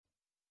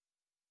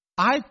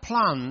I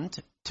planned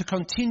to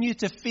continue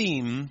the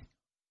theme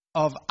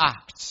of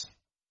Acts.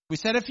 We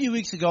said a few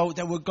weeks ago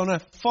that we're going to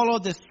follow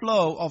the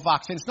flow of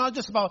Acts. And it's not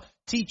just about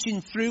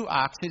teaching through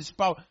Acts. It's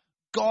about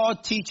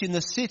God teaching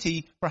the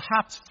city,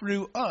 perhaps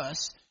through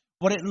us,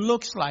 what it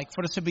looks like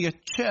for us to be a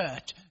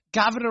church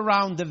gathered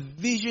around the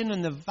vision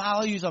and the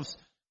values of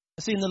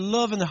seeing the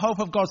love and the hope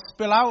of God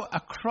spill out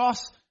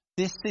across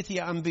this city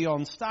and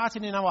beyond,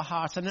 starting in our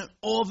hearts and then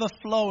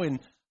overflowing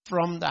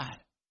from that.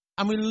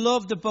 And we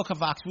love the book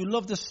of Acts. We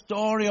love the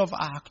story of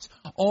Acts.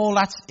 All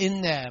that's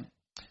in there.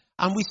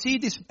 And we see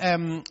this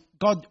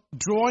God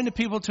drawing the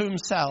people to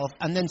himself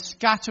and then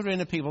scattering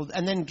the people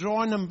and then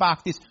drawing them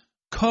back. This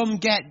come,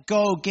 get,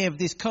 go, give.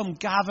 This come,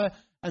 gather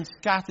and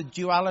scatter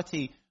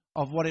duality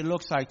of what it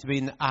looks like to be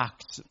in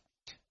Acts.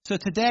 So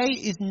today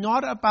is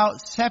not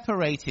about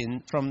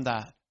separating from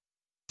that.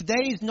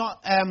 Today is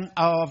not,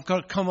 I've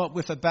got to come up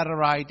with a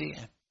better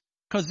idea.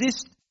 Because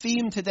this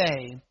theme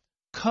today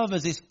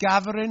covers this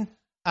gathering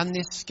and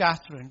this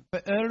scattering.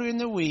 But earlier in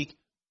the week,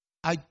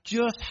 I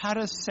just had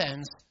a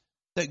sense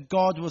that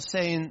God was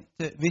saying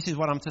that this is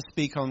what I'm to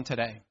speak on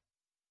today.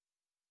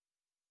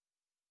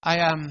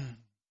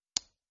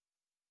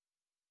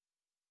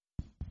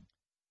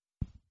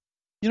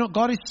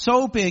 God is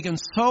so big and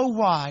so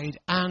wide,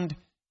 and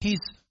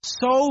he's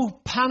so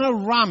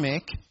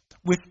panoramic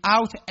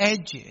without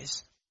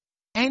edges.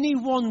 Any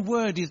one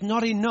word is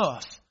not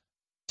enough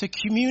to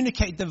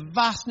communicate the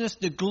vastness,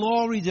 the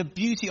glory, the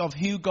beauty of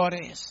who God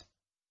is.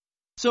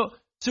 So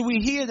we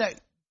hear that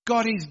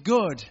God is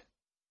good.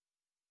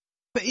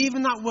 But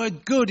even that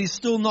word good is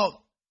still not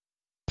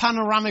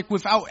panoramic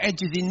without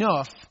edges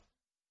enough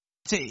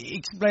to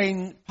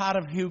explain part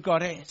of who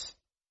God is.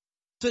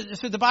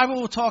 So the Bible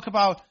will talk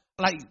about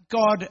like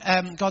God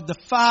the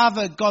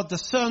Father, God the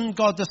Son,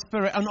 God the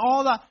Spirit, and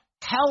all that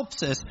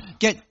helps us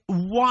get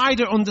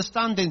wider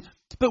understanding.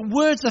 But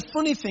words are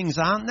funny things,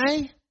 aren't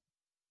they?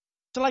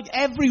 So like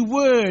every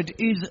word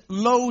is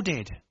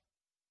loaded.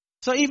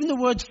 So even the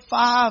word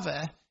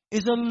Father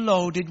is a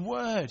loaded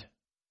word.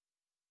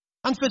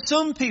 And for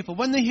some people,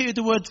 when they hear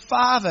the word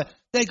Father,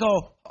 they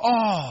go,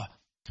 oh,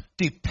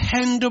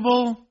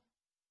 dependable,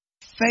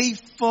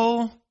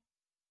 faithful,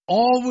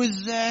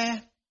 always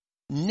there,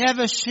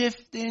 never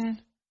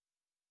shifting.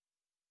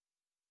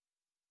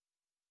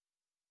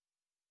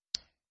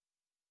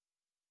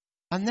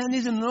 And then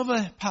there's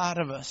another part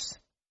of us,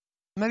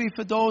 maybe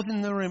for those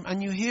in the room,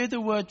 and you hear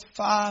the word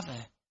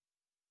Father,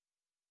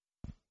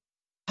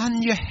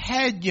 and your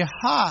head, your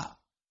heart,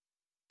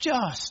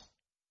 just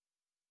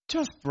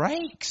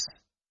breaks.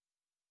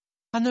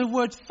 And the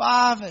word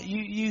Father,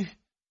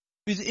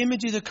 there's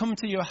images that come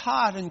to your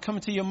heart and come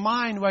to your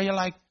mind where you're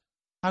like,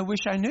 I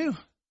wish I knew.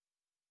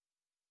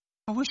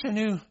 I wish I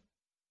knew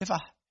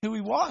who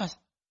he was.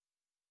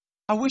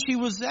 I wish he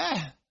was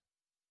there.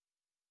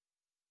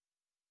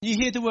 You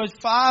hear the word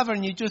Father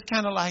and you're just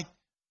kind of like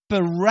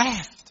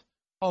bereft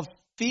of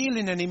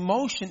feeling and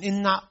emotion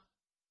in that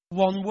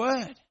one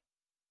word.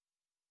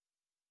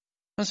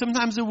 And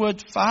sometimes the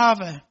word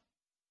Father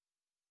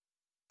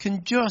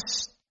can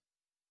just,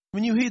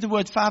 when you hear the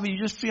word Father, you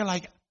just feel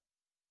like,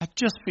 I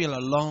just feel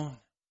alone.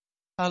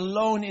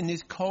 Alone in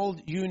this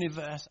cold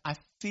universe. I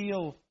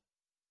feel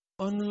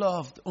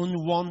unloved,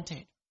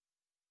 unwanted.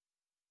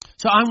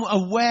 So I'm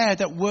aware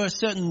that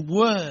certain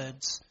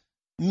words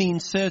mean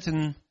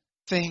certain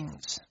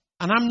things.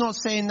 And I'm not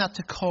saying that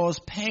to cause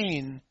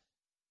pain.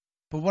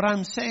 But what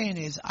I'm saying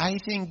is, I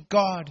think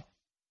God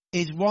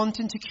is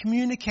wanting to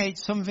communicate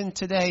something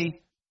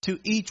today to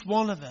each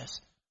one of us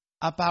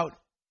about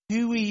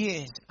who he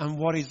is and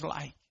what he's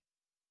like.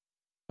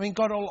 I mean,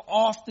 God will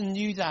often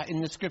do that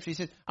in the scripture. He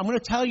says, I'm going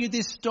to tell you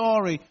this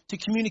story to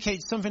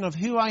communicate something of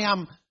who I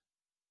am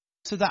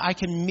so that I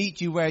can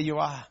meet you where you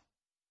are.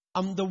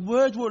 The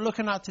word we're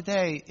looking at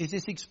today is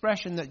this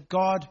expression that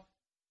God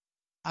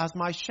as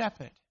my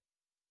shepherd.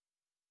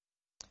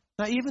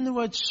 Now, even the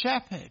word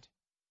shepherd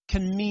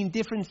can mean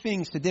different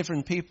things to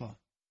different people.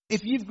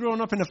 If you've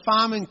grown up in a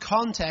farming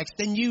context,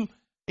 then your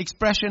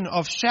expression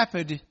of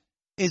shepherd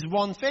is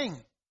one thing.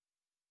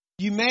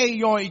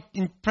 Your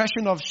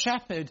impression of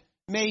shepherd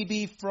may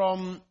be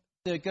from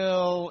the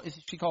girl, is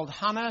she called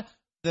Hannah,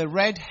 the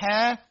red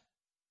hair,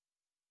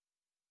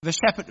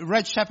 the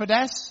red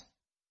shepherdess,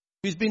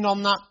 who's been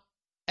on that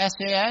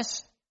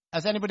SAS.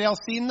 Has anybody else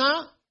seen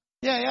that?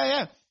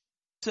 Yeah.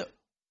 So,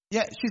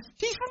 yeah,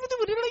 she's from the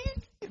Middle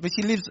East, but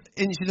she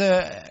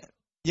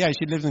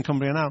lives in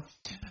Cumbria now.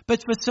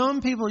 But for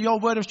some people, your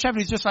word of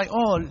shepherd is just like,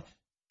 oh,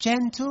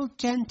 gentle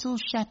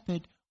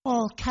shepherd,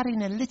 oh,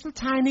 carrying a little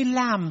tiny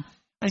lamb.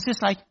 And it's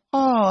just like,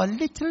 oh,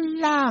 little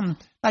lamb,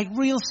 like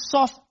real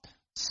soft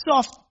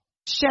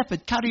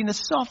shepherd carrying a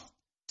soft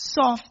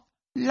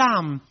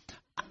lamb.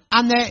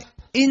 And they're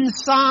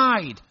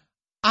inside,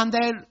 and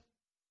they're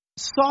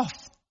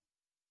soft.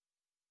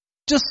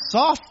 Just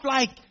soft,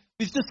 like,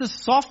 there's just a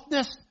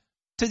softness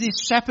to this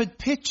shepherd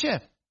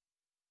picture.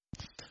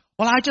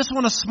 Well, I just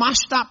want to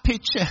smash that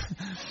picture.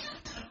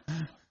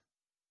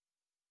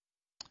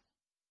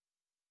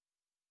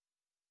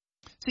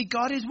 See,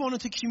 God is wanting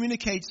to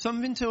communicate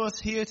something to us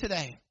here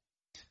today.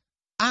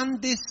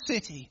 and this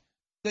city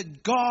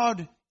that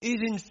God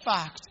is in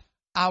fact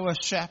our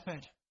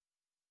shepherd.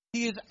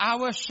 He is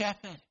our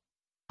shepherd.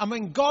 And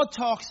when God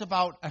talks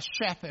about a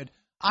shepherd,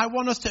 I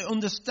want us to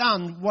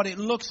understand what it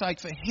looks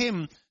like for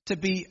him to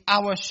be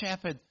our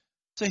shepherd.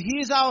 So he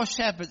is our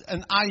shepherd.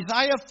 And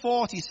Isaiah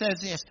 40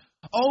 says this,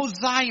 O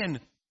Zion,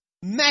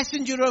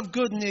 messenger of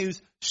good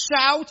news,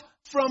 shout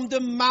from the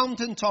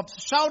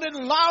mountaintops. Shout it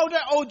louder,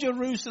 O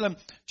Jerusalem.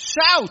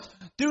 Shout,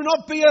 do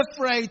not be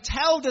afraid.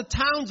 Tell the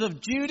towns of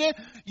Judah,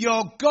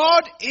 your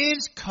God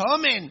is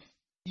coming.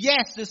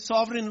 Yes, the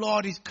sovereign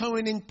Lord is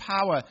coming in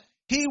power.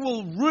 He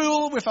will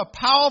rule with a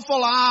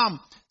powerful arm.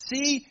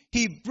 See,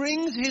 he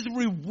brings his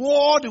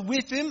reward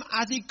with him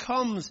as he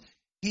comes.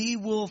 He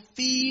will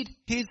feed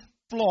his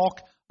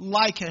flock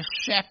like a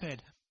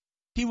shepherd.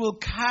 He will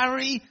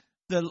carry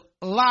the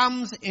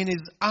lambs in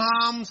his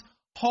arms,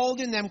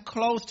 holding them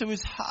close to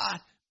his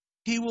heart.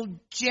 He will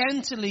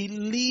gently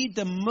lead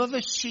the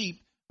mother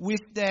sheep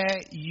with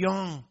their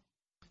young.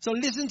 So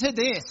listen to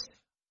this.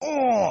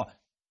 Oh,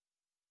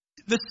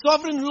 the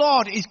sovereign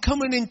Lord is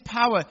coming in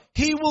power.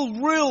 He will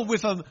rule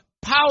with a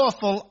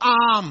powerful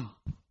arm.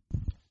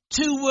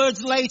 2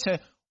 words later,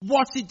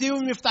 what's he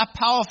doing with that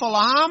powerful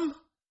arm?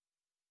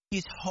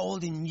 He's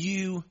holding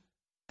you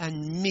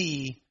and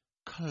me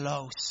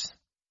close.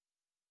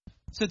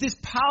 So this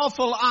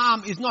powerful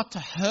arm is not to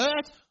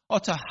hurt or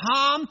to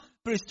harm,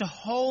 but it's to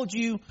hold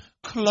you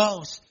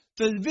close.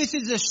 So this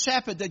is a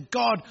shepherd that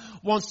God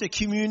wants to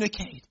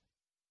communicate.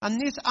 And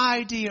this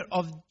idea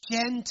of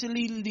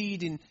gently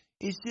leading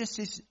is just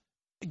this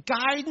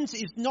guidance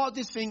is not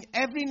this thing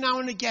every now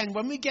and again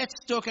when we get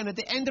stuck and at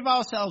the end of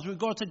ourselves we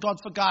go to God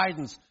for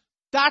guidance.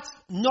 That's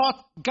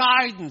not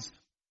guidance.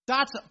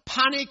 That's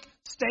panic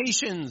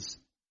stations.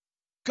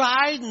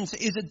 Guidance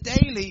is a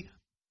daily,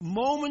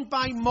 moment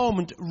by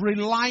moment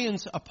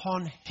reliance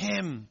upon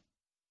him.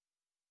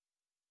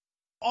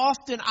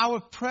 Often our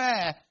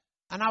prayer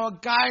and our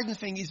guidance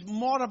thing is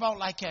more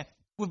about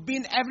we've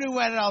been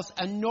everywhere else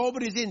and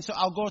nobody's in, so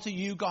I'll go to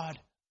you, God.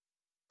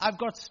 I've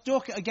got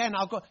stuck again.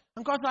 I'll go.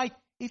 And God's like,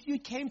 if you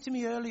came to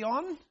me early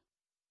on,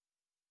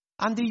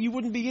 Andy, you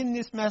wouldn't be in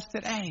this mess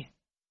today.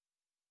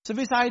 So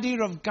this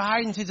idea of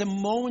guidance is a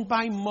moment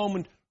by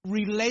moment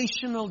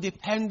relational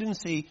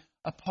dependency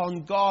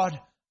upon God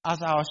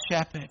as our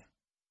shepherd.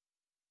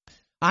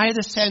 I had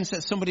a sense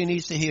that somebody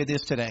needs to hear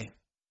this today.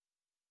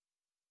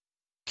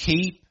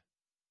 Keep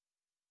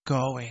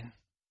going.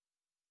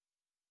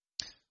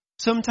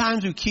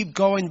 Sometimes we keep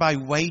going by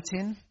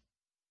waiting.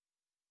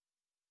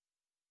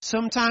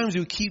 Sometimes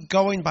we keep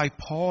going by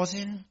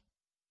pausing.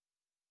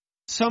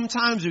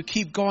 Sometimes we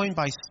keep going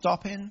by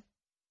stopping.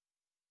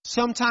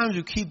 Sometimes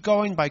we keep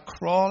going by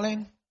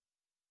crawling.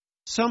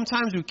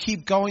 Sometimes we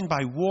keep going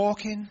by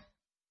walking.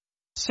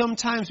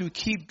 Sometimes we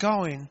keep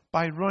going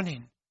by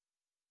running.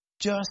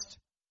 Just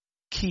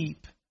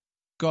keep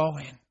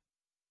going.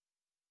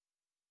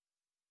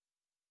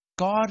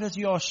 God as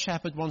your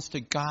shepherd wants to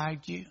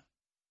guide you.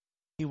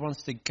 He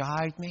wants to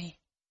guide me.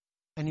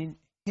 And in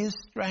his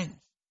strength,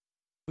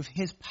 with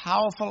his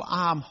powerful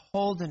arm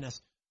holding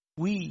us,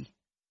 we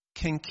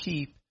can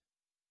keep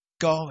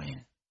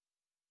going.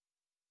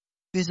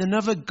 There's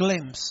another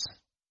glimpse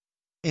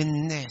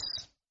in this.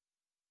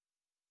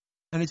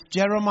 And it's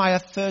Jeremiah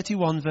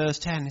 31 verse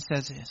 10. It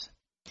says this.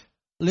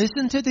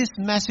 Listen to this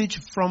message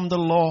from the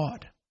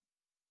Lord.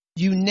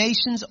 You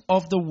nations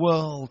of the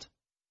world,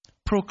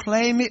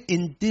 proclaim it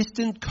in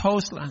distant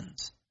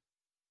coastlands.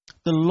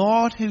 The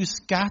Lord who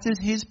scatters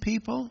his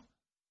people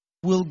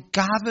will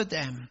gather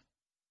them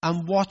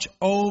and watch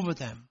over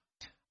them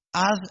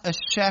as a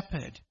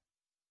shepherd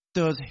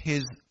does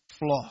his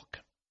flock.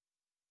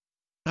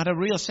 I had a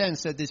real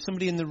sense that there's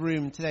somebody in the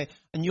room today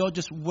and you're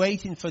just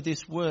waiting for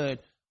this word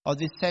or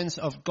this sense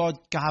of God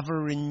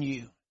gathering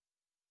you.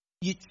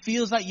 It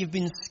feels like you've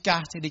been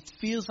scattered. It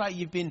feels like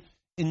you've been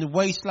in the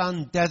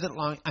wasteland, desert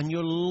line, and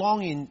you're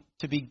longing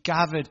to be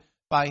gathered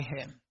by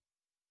him.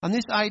 And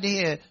this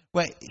idea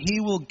where he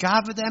will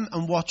gather them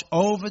and watch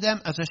over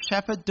them as a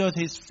shepherd does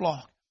his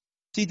flock.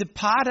 See, the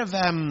part of,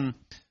 I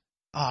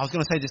was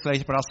going to say this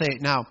later, but I'll say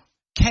it now.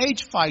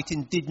 Cage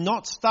fighting did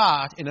not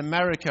start in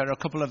America a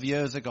couple of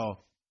years ago.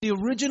 The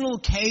original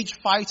cage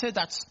fighter,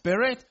 that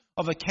spirit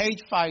of a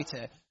cage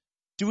fighter,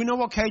 do we know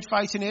what cage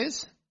fighting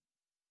is?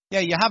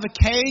 Yeah, you have a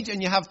cage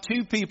and you have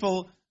two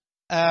people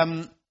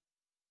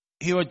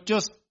who are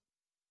just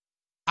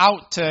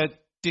out to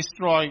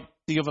destroy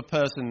the other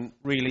person,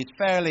 really. It's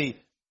fairly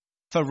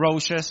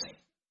ferocious.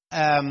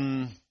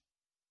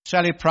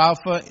 Shelley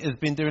Proudfoot has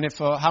been doing it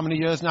for how many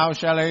years now,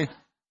 Shelley?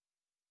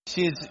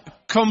 She's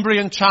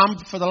Cumbrian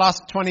champ for the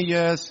last 20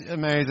 years.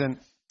 Amazing.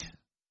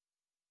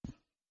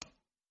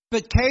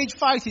 But cage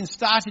fighting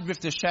started with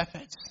the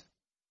shepherds.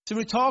 So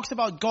it talks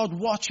about God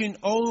watching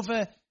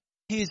over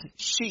his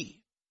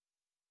sheep.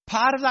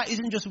 Part of that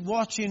isn't just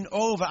watching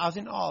over as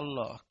in, oh,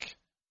 look,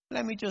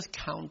 let me just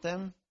count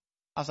them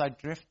as I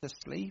drift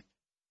asleep.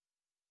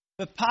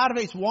 But part of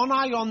it is one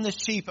eye on the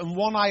sheep and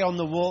one eye on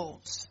the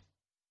wolves.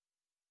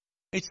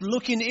 It's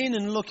looking in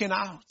and looking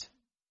out.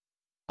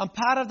 And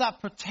part of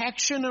that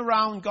protection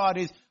around God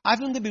is, I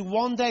think there'll be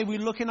one day we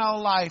look in our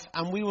life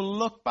and we will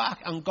look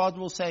back and God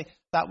will say,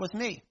 that was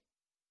me.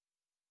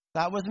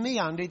 That was me,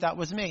 Andy, that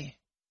was me.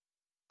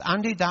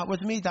 Andy, that was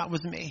me, that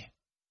was me.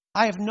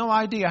 I have no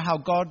idea how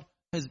God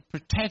has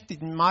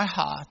protected my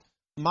heart,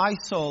 my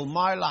soul,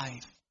 my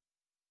life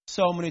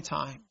so many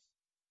times.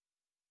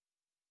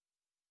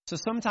 So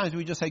sometimes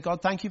we just say,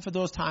 God, thank you for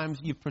those times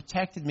you've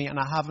protected me and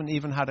I haven't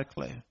even had a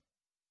clue.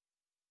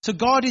 So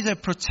God is a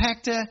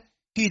protector.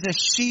 He's a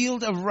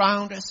shield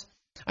around us.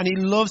 And he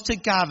loves to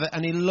gather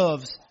and he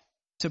loves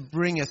to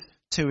bring us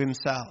to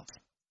himself.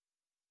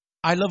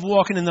 I love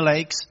walking in the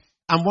lakes.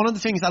 And one of the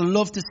things I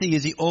love to see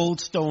is the old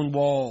stone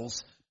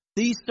walls.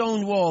 These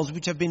stone walls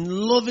which have been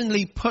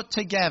lovingly put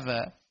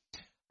together.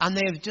 And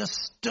they have just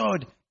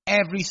stood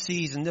every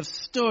season. They've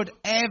stood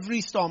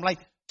every storm. Like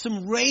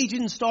some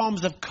raging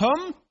storms have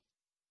come.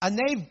 And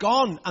they've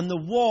gone and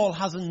the wall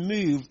hasn't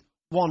moved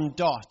one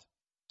dot.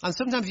 And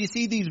sometimes you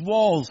see these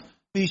walls,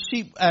 these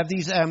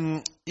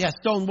stone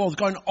walls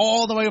going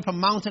all the way up a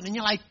mountain. And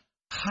you're like,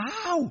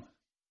 how?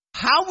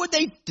 How would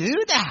they do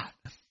that?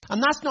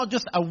 And that's not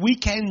just a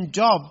weekend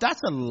job. That's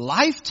a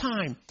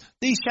lifetime.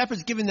 These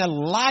shepherds giving their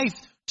life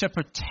to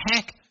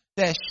protect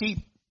their sheep.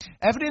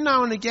 Every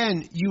now and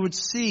again, you would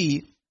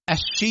see a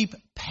sheep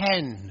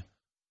pen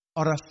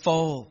or a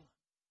fold.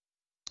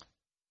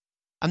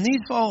 And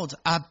these folds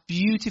are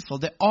beautiful.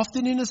 They're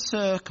often in a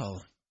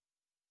circle,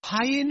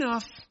 high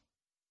enough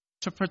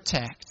to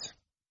protect,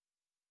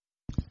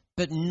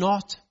 but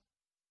not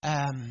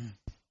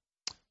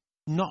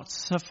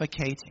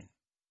suffocating.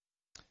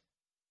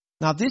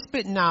 Now, this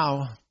bit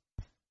now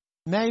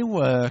may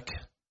work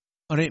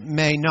or it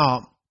may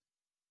not.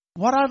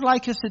 What I'd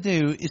like us to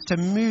do is to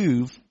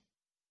move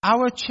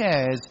our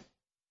chairs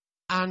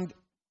and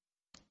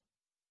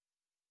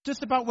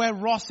just about where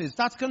Ross is.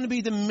 That's going to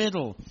be the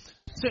middle.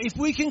 So if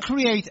we can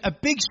create a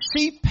big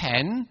sheep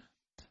pen,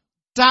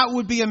 that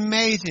would be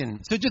amazing.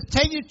 So just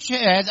take your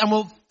chairs and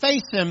we'll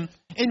face them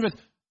inwards.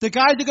 The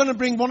guys are going to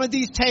bring one of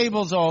these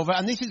tables over,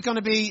 and this is going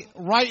to be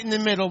right in the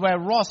middle where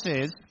Ross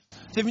is.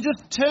 So if we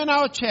just turn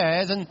our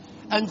chairs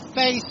and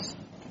face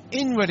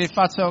inward, if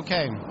that's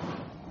okay.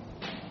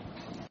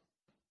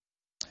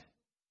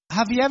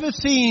 Have you ever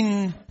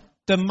seen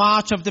the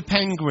March of the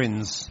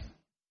Penguins?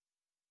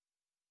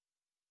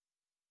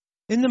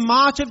 In the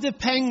March of the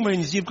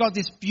Penguins, you've got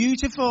this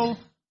beautiful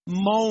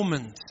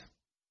moment.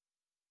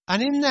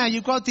 And in there,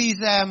 you've got these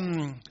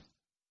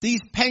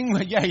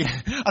penguins. Yeah.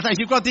 I think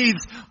you've got these,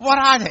 what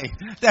are they?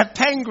 They're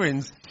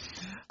penguins.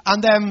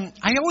 And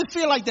I always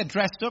feel like they're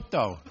dressed up,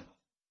 though.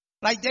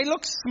 Like, they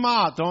look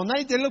smart, don't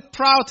they? They look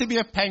proud to be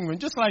a penguin.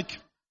 Just like,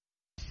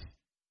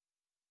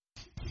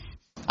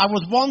 I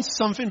was once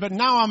something, but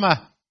now I'm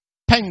a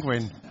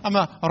penguin. I'm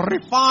a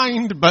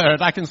refined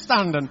bird. I can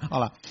stand and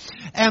all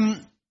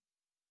that.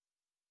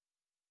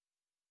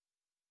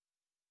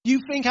 You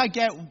think I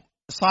get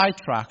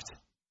sidetracked?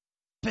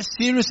 But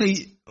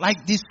seriously,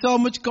 like, there's so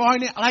much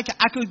going on. Like,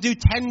 I could do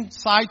 10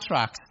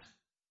 sidetracks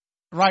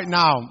right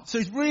now. So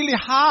it's really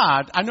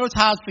hard. I know it's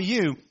hard for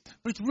you,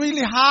 but it's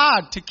really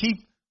hard to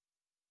keep.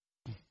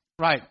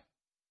 Right.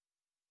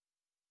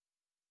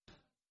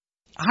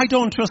 I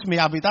don't trust me,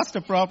 Abby. That's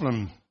the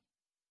problem.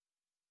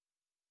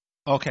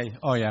 Okay.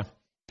 Oh, yeah.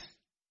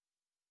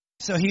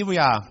 So here we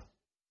are.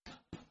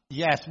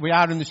 Yes, we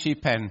are in the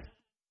sheep pen.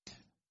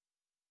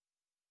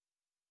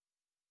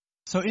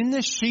 So in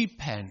the sheep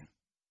pen,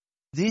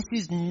 this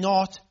is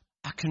not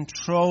a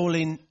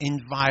controlling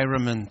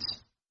environment.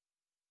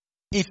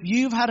 If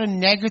you've had a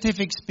negative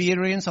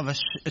experience of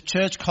a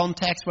church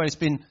context where it's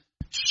been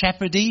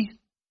shepherdy,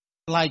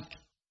 like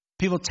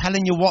people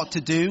telling you what to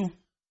do,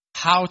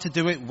 how to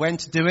do it, when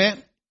to do it,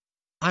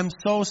 I'm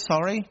so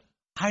sorry.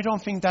 I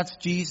don't think that's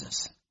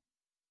Jesus.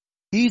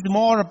 He's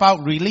more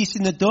about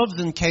releasing the doves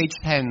than cage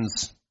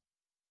hens.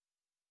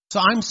 So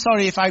I'm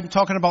sorry if I'm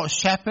talking about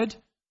shepherd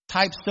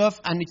type stuff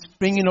and it's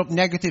bringing up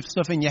negative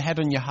stuff in your head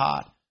and your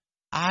heart.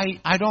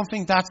 I don't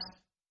think that's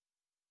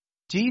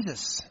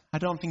Jesus. I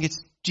don't think it's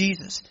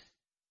Jesus.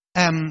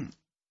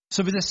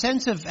 So with a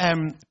sense of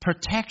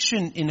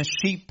protection in a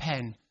sheep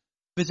pen,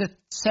 with a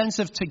sense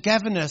of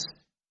togetherness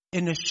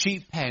in a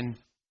sheep pen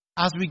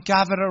as we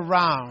gather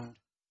around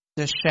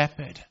the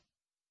shepherd.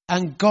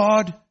 And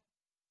God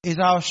is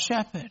our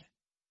shepherd.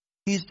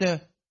 He's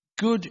the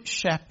good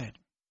shepherd.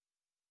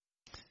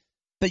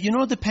 But you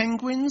know the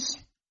penguins?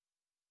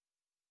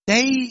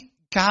 They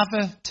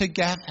gather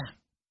together.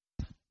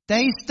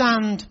 They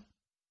stand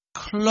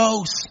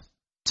close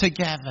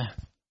together.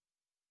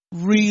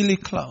 Really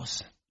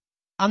close.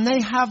 And they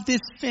have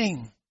this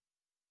thing.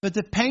 But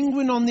the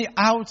penguin on the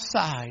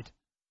outside,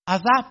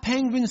 as that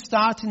penguin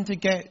starting to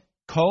get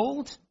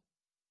cold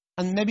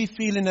and maybe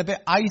feeling a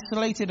bit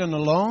isolated and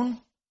alone,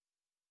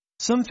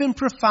 something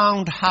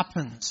profound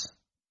happens.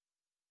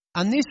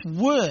 And this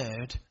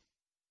word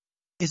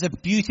is a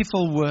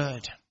beautiful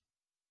word.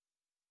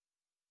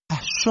 A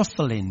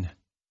shuffling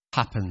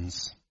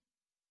happens.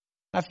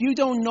 Now, if you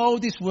don't know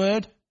this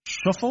word,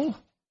 shuffle,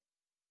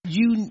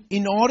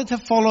 in order to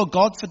follow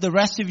God for the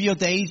rest of your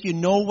days, you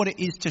know what it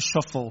is to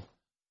shuffle.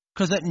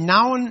 Because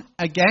now and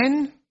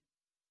again,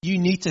 you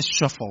need to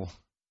shuffle.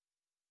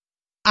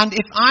 And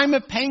if I'm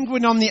a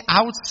penguin on the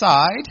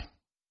outside,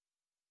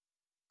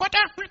 I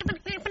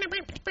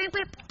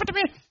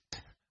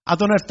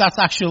don't know if that's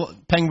actual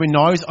penguin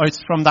noise or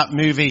it's from that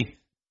movie.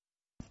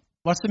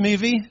 What's the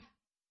movie?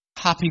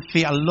 Happy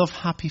Feet. I love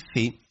Happy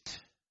Feet.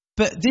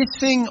 But this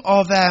thing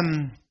of,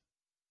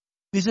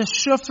 there's a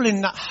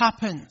shuffling that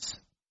happens.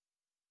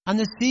 And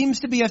there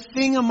seems to be a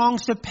thing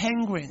amongst the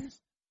penguins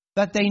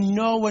that they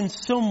know when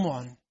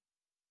someone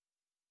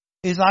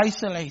is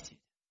isolated.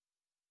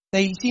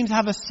 They seem to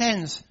have a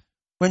sense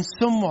when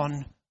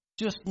someone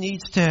just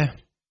needs to...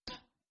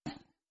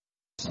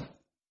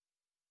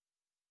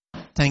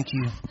 Thank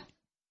you.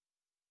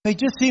 They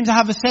just seem to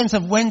have a sense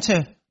of when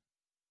to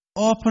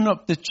open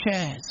up the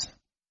chairs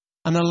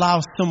and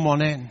allow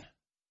someone in.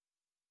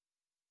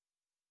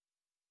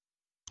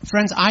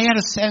 Friends, I had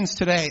a sense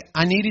today,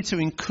 I needed to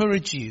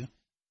encourage you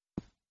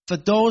for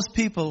those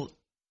people,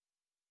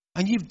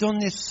 and you've done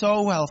this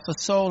so well for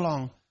so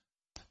long,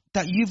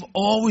 that you've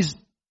always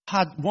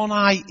had one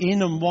eye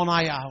in and one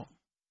eye out.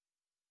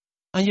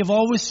 And you've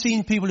always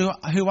seen people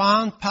who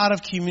aren't part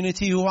of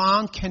community, who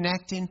aren't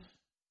connecting,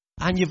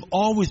 and you've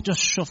always just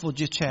shuffled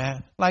your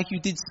chair like you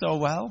did so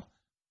well.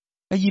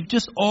 And you've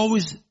just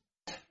always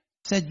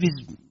said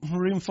there's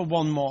room for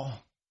one more.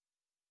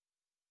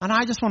 And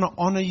I just want to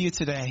honor you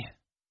today.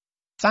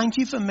 Thank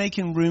you for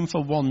making room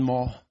for one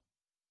more.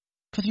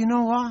 Because you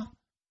know what?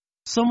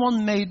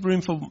 Someone made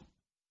room for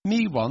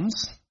me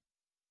once.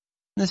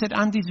 And they said,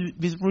 Andy,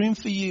 there's room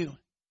for you.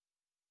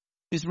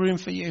 There's room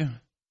for you.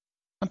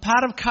 And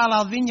part of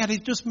Carlisle Vineyard is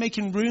just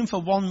making room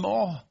for one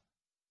more.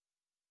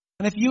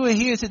 And if you are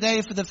here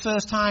today for the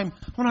first time,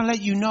 I want to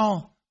let you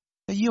know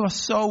that you are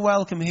so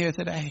welcome here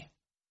today.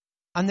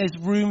 And there's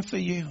room for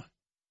you.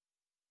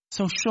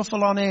 So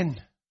shuffle on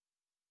in.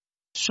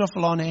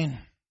 Shuffle on in.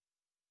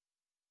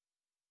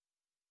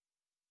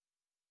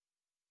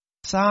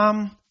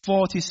 Psalm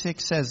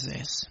 46 says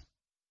this.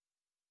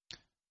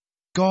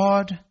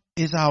 God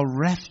is our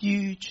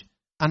refuge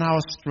and our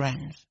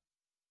strength,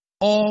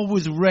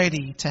 always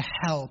ready to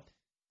help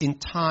in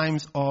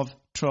times of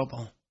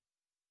trouble.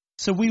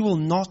 So we will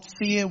not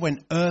fear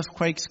when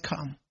earthquakes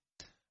come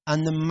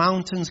and the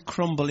mountains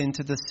crumble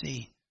into the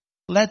sea.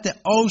 Let the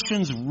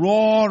oceans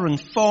roar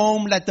and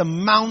foam. Let the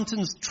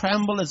mountains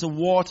tremble as the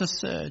water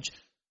surge.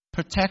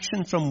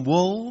 Protection from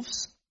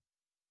wolves,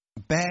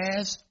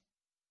 bears.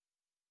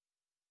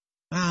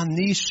 And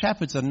these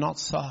shepherds are not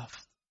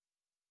soft.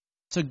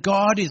 So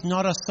God is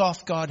not a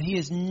soft God. He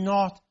is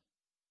not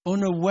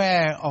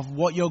unaware of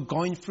what you're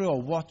going through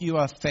or what you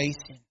are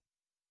facing.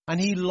 And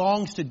He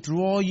longs to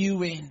draw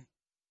you in,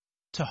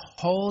 to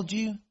hold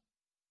you,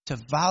 to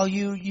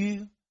value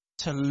you,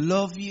 to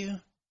love you.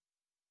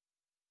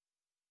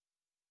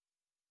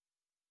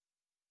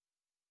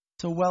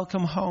 So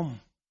welcome home.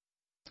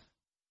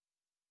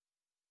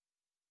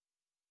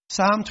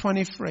 Psalm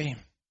 23.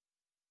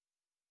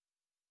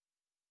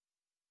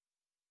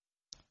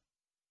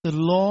 The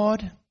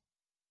Lord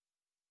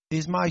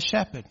is my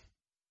shepherd.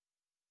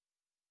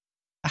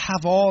 I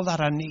have all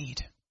that I need.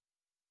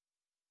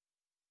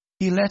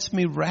 He lets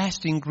me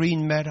rest in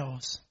green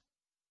meadows.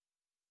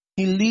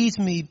 He leads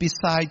me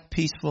beside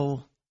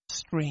peaceful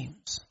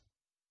streams.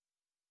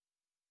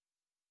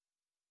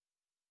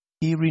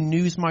 He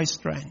renews my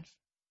strength.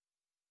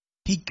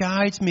 He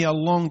guides me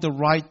along the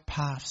right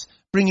paths,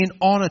 bringing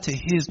honor to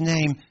His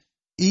name.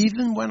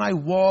 Even when I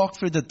walk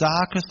through the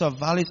darkest of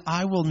valleys,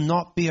 I will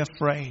not be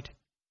afraid.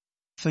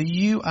 For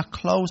you are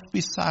close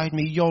beside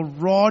me. Your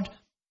rod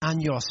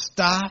and your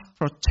staff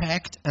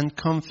protect and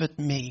comfort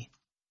me.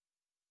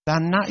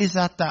 And that is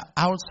at the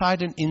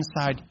outside and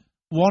inside.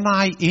 One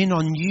eye in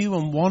on you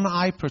and one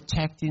eye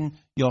protecting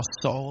your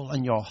soul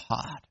and your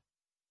heart.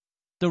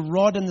 The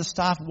rod and the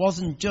staff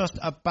wasn't just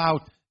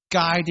about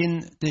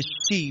guiding the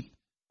sheep,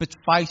 but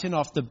fighting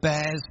off the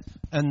bears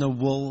and the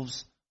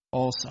wolves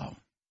also.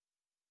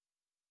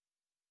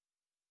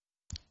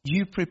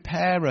 You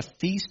prepare a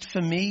feast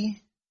for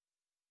me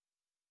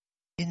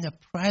in the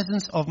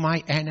presence of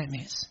my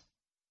enemies.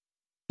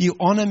 You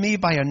honor me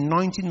by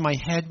anointing my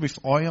head with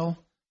oil.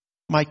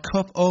 My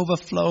cup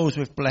overflows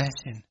with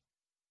blessing.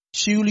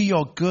 Surely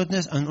your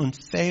goodness and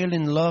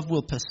unfailing love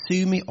will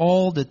pursue me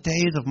all the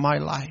days of my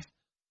life,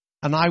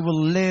 and I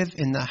will live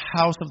in the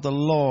house of the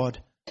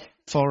Lord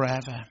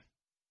forever.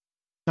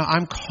 Now,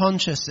 I'm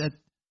conscious that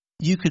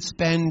you could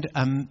spend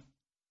 10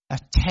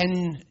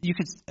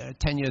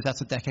 years,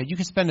 that's a decade. You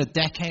could spend a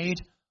decade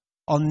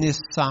on this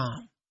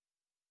psalm,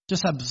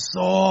 just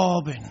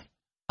absorbing,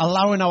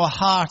 allowing our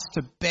hearts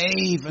to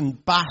bathe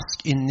and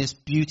bask in this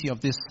beauty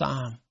of this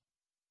psalm.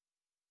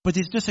 But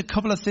there's just a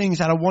couple of things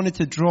that I wanted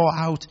to draw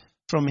out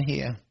from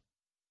here.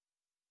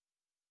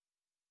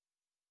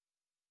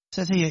 It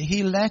says here,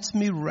 He lets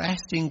me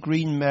rest in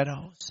green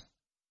meadows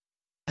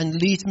and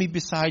leads me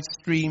beside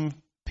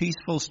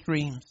peaceful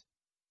streams.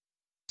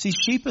 See,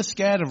 sheep are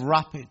scared of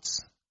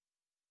rapids.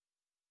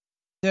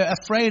 They're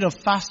afraid of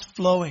fast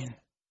flowing.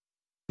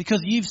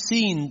 Because you've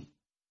seen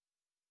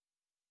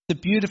the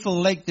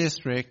beautiful Lake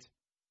District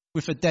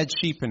with a dead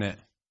sheep in it.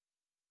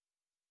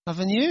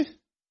 Haven't you?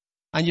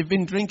 And you've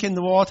been drinking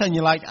the water and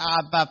you're like,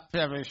 that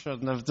probably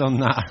shouldn't have done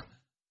that.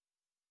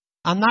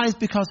 And that is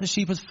because the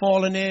sheep has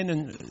fallen in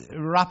and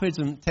rapids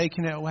and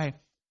taken it away.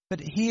 But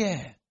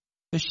here,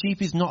 the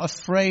sheep is not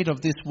afraid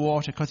of this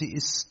water because it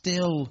is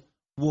still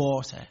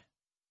water.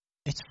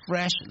 It's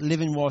fresh,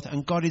 living water.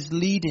 And God is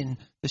leading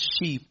the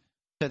sheep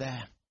to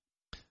there.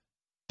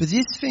 But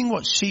this thing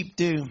what sheep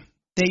do,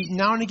 they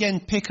now and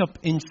again pick up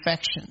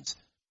infections.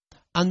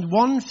 And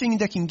one thing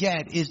they can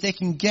get is they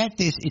can get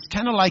this. It's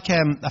kind of like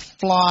a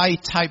fly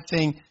type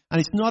thing. And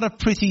it's not a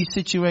pretty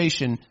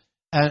situation.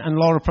 And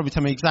Laura will probably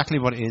tell me exactly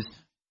what it is.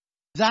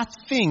 That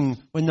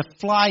thing, when the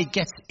fly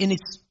gets in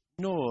its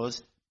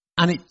nose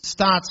and it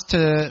starts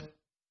to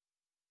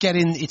get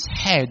in its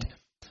head.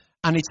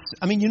 And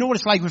you know what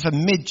it's like with a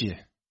midge?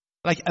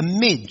 Like a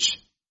midge.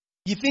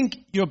 You think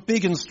you're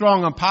big and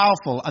strong and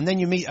powerful, and then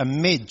you meet a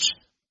midge.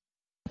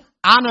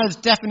 Anna's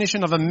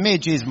definition of a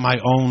midge is my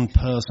own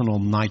personal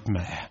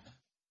nightmare.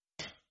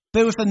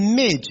 But with a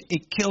midge,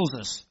 it kills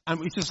us.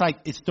 And it's just like,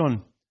 it's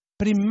done.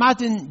 But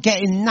imagine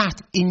getting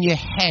that in your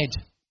head.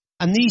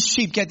 And these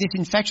sheep get this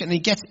infection, and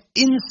it gets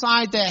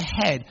inside their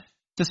head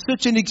to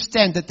such an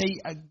extent that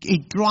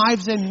it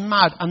drives them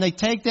mad. And they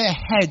take their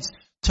heads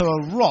to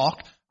a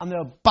rock, and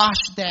they'll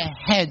bash their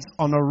heads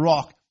on a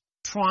rock,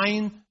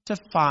 trying to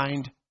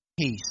find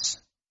peace.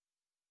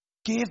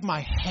 Give my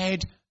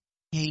head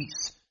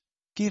peace.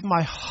 Give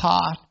my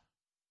heart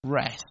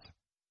rest.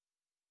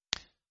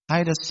 I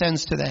had a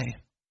sense today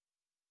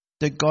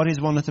that God is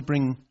wanting to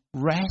bring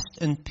rest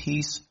and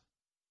peace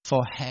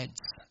for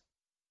heads.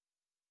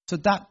 So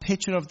that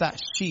picture of that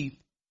sheep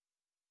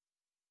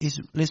is,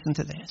 listen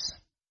to this.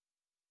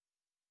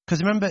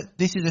 Because remember,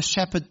 this is a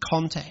shepherd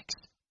context.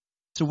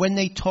 So when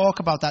they talk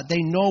about that, they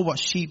know what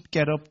sheep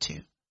get up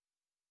to.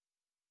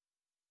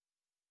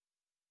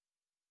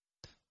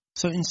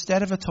 So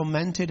instead of a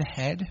tormented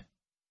head,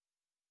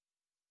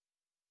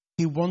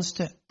 he wants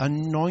to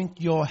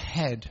anoint your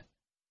head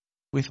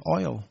with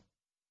oil.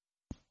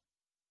 He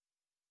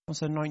wants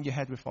to anoint your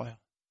head with oil.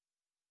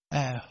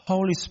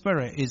 Holy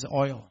Spirit is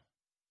oil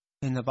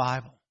in the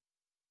Bible.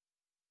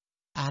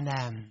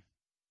 And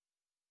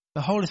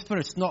the Holy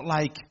Spirit's not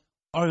like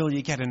oil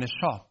you get in a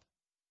shop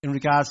in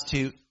regards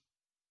to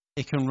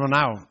it can run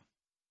out.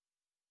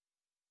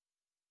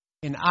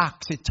 In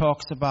Acts, it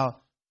talks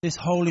about this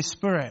Holy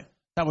Spirit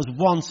that was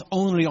once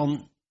only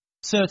on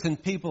certain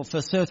people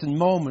for certain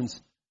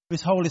moments.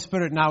 This Holy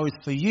Spirit now is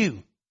for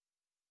you.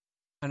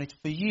 And it's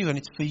for you, and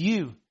it's for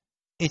you.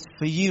 It's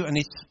for you, and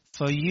it's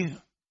for you.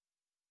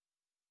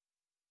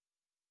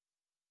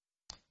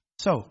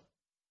 So,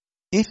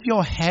 if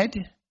your head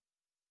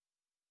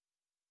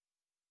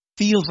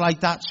feels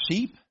like that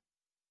sheep,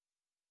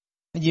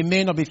 and you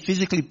may not be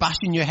physically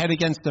bashing your head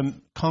against the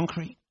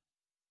concrete,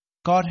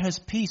 God has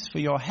peace for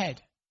your head.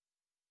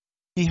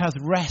 He has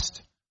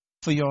rest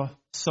for your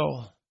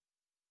soul.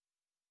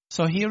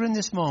 So here in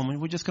this moment,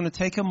 we're just going to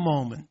take a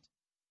moment.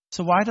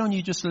 So why don't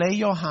you just lay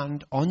your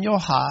hand on your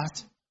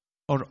heart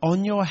or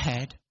on your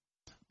head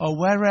or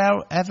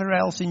wherever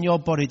else in your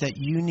body that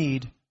you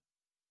need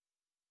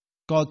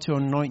God to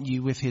anoint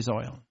you with his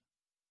oil.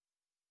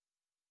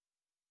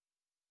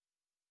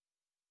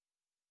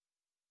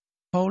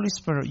 Holy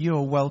Spirit, you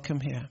are welcome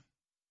here.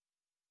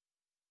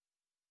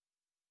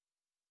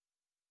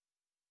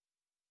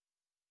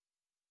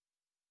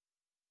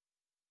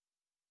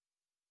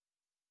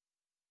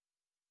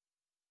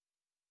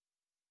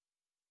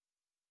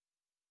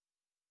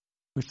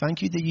 We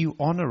thank you that you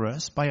honor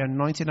us by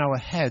anointing our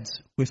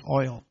heads with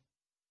oil.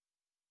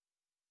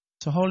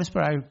 So Holy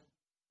Spirit, I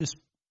just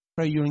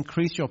pray you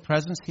increase your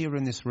presence here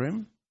in this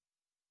room.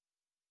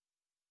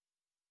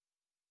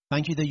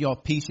 Thank you that your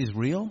peace is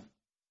real.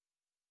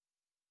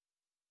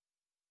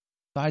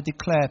 I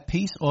declare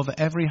peace over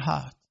every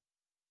heart.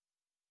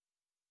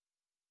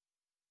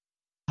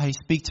 I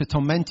speak to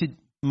tormented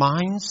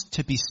minds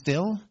to be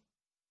still,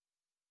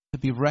 to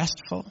be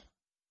restful,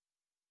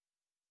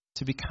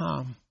 to be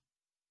calm.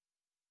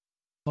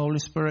 Holy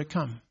Spirit,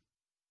 come.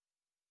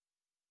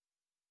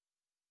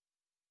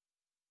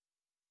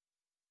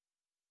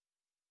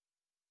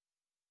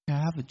 I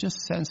have a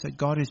just sense that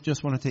God is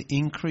just wanting to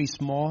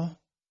increase more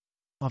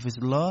of his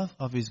love,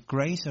 of his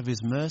grace, of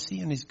his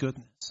mercy, and his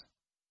goodness.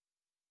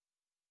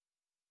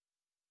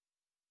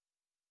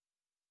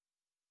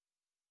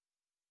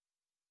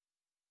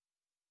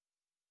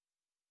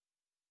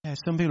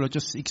 Some people are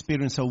just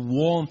experiencing a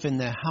warmth in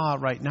their heart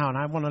right now, and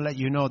I want to let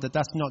you know that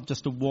that's not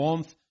just a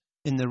warmth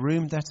in the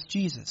room, that's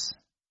Jesus.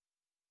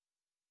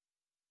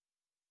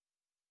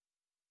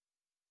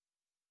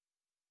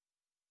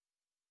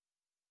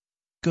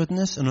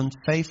 Goodness and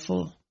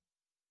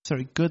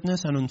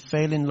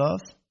unfailing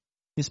love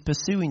is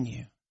pursuing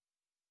you.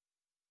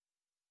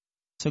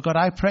 So God,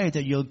 I pray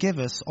that you'll give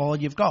us all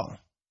you've got.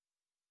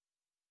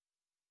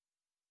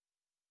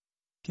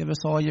 Give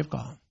us all you've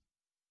got.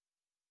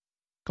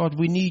 God,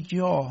 we need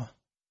your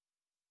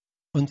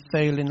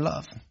unfailing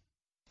love.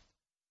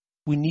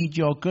 we need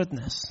your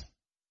goodness.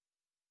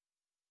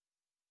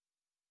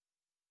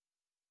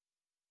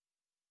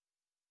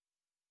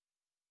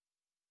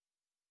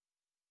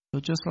 So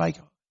just like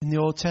in the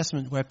Old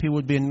Testament where people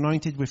would be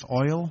anointed with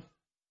oil,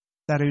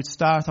 that it would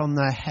start on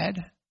their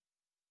head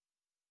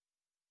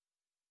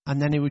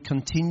and then it would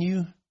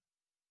continue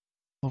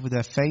over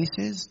their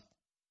faces,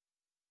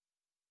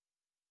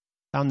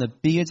 down the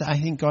beards. I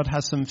think God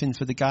has something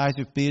for the guys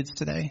with beards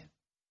today.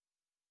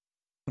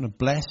 I want to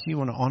bless you, I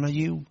want to honor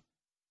you.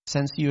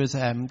 Sense you as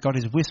God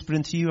is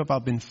whispering to you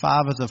about being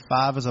fathers of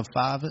fathers of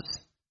fathers.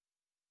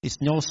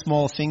 It's no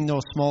small thing, no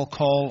small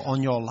call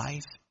on your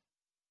life.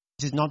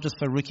 This is not just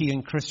for Ricky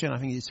and Christian, I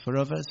think it's for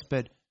others,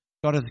 but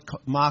God has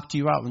marked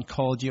you out and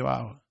called you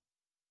out.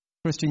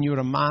 Christian, you're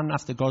a man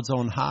after God's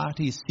own heart.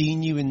 He's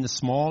seen you in the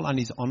small and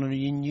He's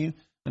honoring you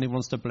and He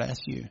wants to bless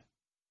you.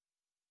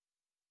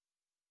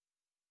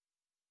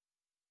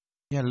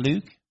 Yeah,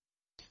 Luke,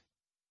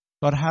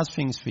 God has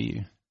things for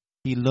you.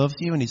 He loves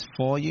you and He's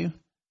for you.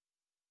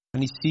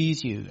 And He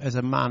sees you as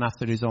a man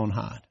after His own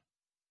heart.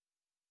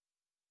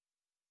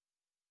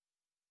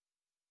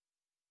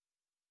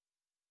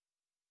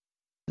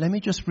 Let me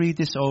just read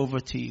this over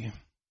to you.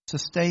 So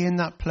stay in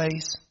that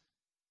place.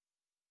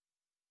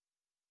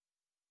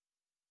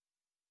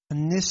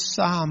 And this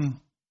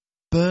psalm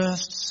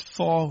bursts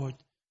forward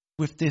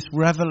with this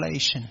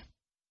revelation.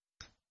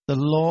 The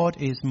Lord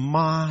is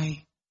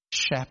my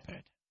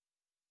shepherd.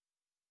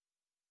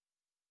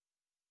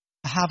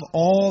 I have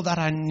all that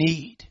I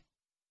need.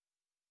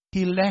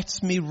 He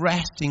lets me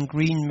rest in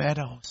green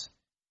meadows.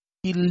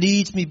 He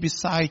leads me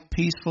beside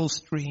peaceful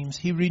streams.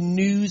 He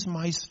renews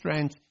my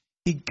strength.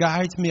 He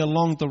guides me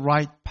along the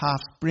right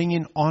path,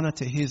 bringing honor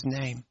to His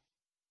name.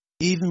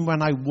 Even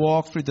when I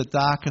walk through the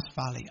darkest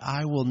valley,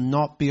 I will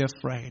not be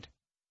afraid.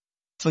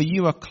 For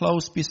you are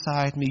close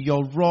beside me.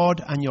 Your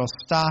rod and your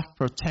staff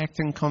protect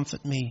and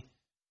comfort me.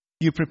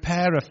 You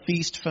prepare a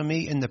feast for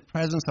me in the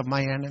presence of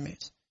my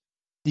enemies.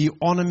 You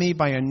honor me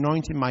by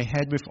anointing my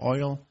head with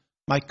oil.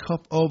 My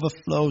cup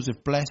overflows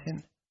with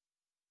blessing.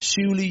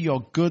 Surely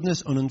your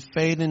goodness and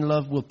unfailing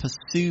love will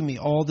pursue me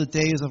all the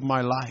days of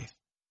my life,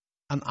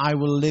 and I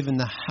will live in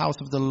the house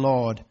of the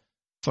Lord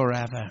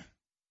forever.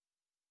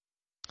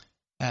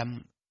 I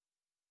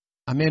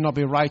may not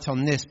be right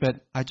on this,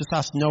 but I just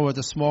asked Noah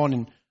this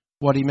morning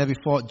what he maybe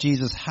thought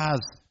Jesus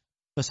has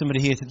for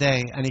somebody here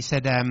today, and he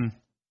said,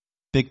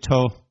 big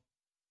toe.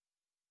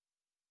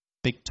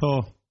 Big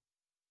toe.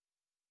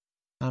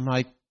 I'm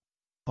like,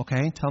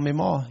 okay, tell me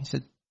more. He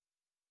said,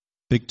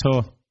 big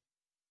toe.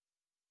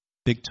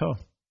 Big toe.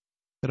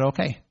 I said,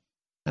 okay.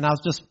 And I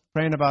was just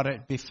praying about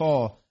it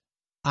before,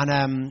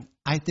 and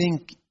I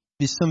think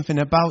there's something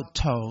about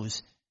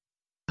toes,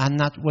 and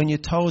that when your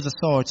toes are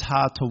sore, it's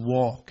hard to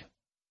walk.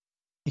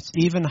 It's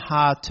even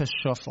hard to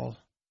shuffle.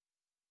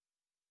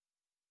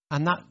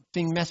 And that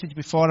message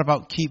before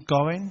about keep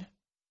going,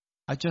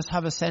 I just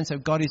have a sense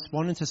of God is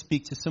wanting to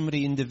speak to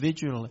somebody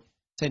individually,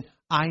 saying,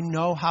 I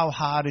know how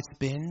hard it's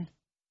been,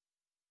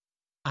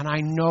 and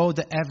I know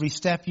that every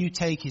step you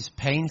take is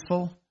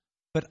painful,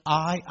 but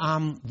I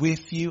am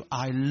with you,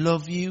 I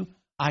love you,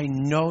 I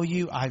know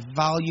you, I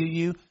value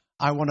you,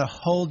 I want to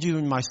hold you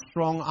in my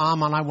strong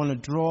arm, and I want to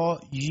draw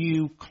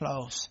you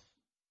close.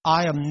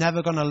 I am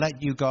never going to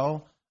let you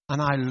go,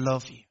 and I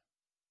love you.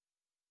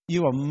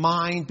 You are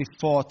mine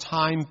before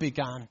time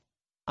began,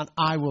 and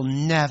I will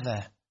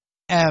never,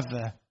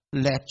 ever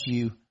let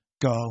you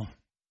go.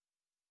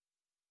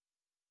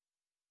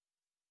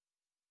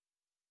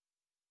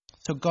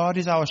 So God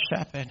is our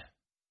shepherd.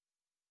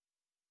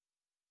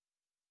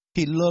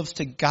 He loves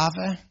to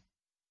gather,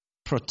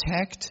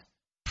 protect,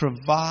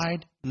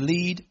 provide,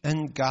 lead,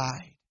 and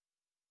guide.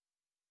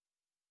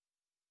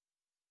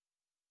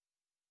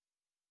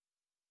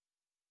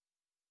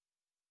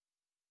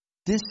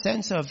 This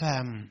sense of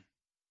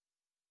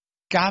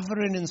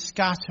gathering and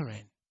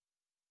scattering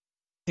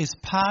is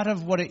part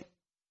of what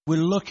we're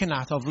looking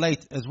at of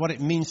late as what it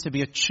means to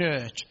be a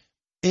church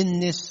in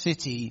this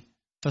city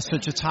for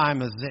such a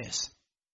time as this.